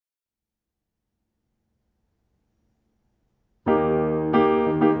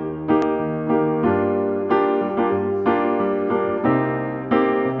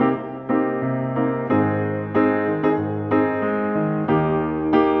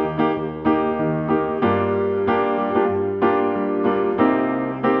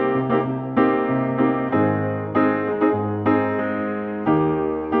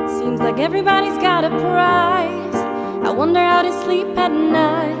Everybody's got a price. I wonder how they sleep at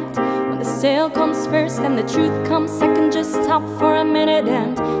night. When the sale comes first and the truth comes second, just stop for a minute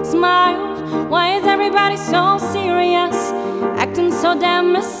and smile. Why is everybody so serious, acting so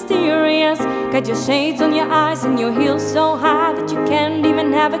damn mysterious? Got your shades on your eyes and your heels so high that you can't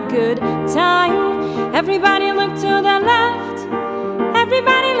even have a good time. Everybody look to the left,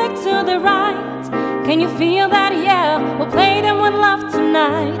 everybody look to the right. Can you feel that? Yeah, we'll play them with love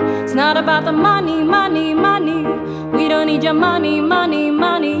tonight. It's not about the money, money, money. We don't need your money, money,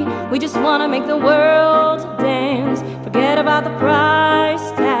 money. We just wanna make the world dance. Forget about the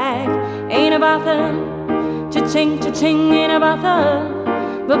price tag. Ain't about the cha-ching, cha-ching. Ain't about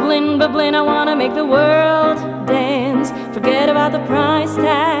the bubbling, bubbling. I wanna make the world dance. Forget about the price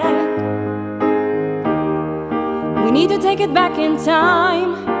tag. We need to take it back in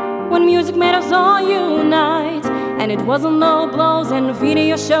time, when music made us all unite. And it wasn't low blows and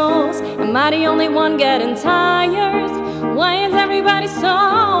video shows. Am I the only one getting tired? Why is everybody so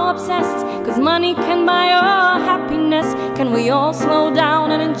obsessed? Cause money can buy our happiness. Can we all slow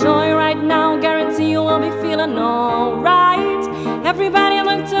down and enjoy right now? Guarantee you will be feeling alright. Everybody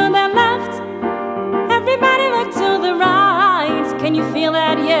look to the left, everybody look to the right. Can you feel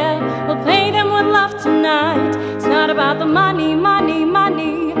that? Yeah, we'll pay them with love tonight. It's not about the money, money,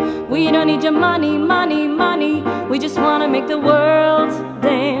 money. We don't need your money, money, money. We just wanna make the world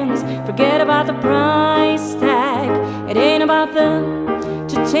dance. Forget about the price tag. It ain't about the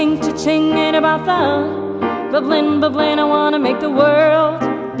cha-ching, cha-ching. Ain't about the bubbling, bubbling. I wanna make the world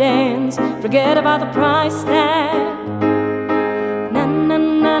dance. Forget about the price tag. Na na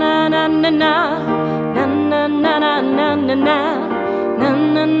na na na na na. Na na na na na na na. Na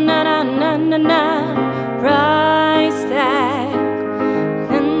na na na na na na. Price tag.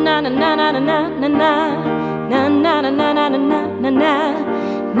 Na na na na na na na na na na na na na na na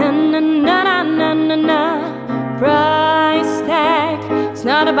na na na na. Price tag. It's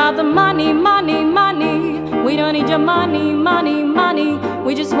not about the money, money, money. We don't need your money, money, money.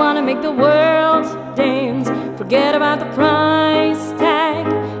 We just wanna make the world dance. Forget about the price tag.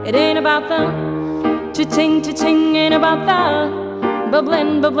 It ain't about the cha-ching, cha-ching. Ain't about the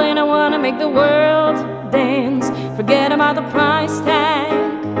bubbling, bubbling. I wanna make the world dance. Forget about the price tag.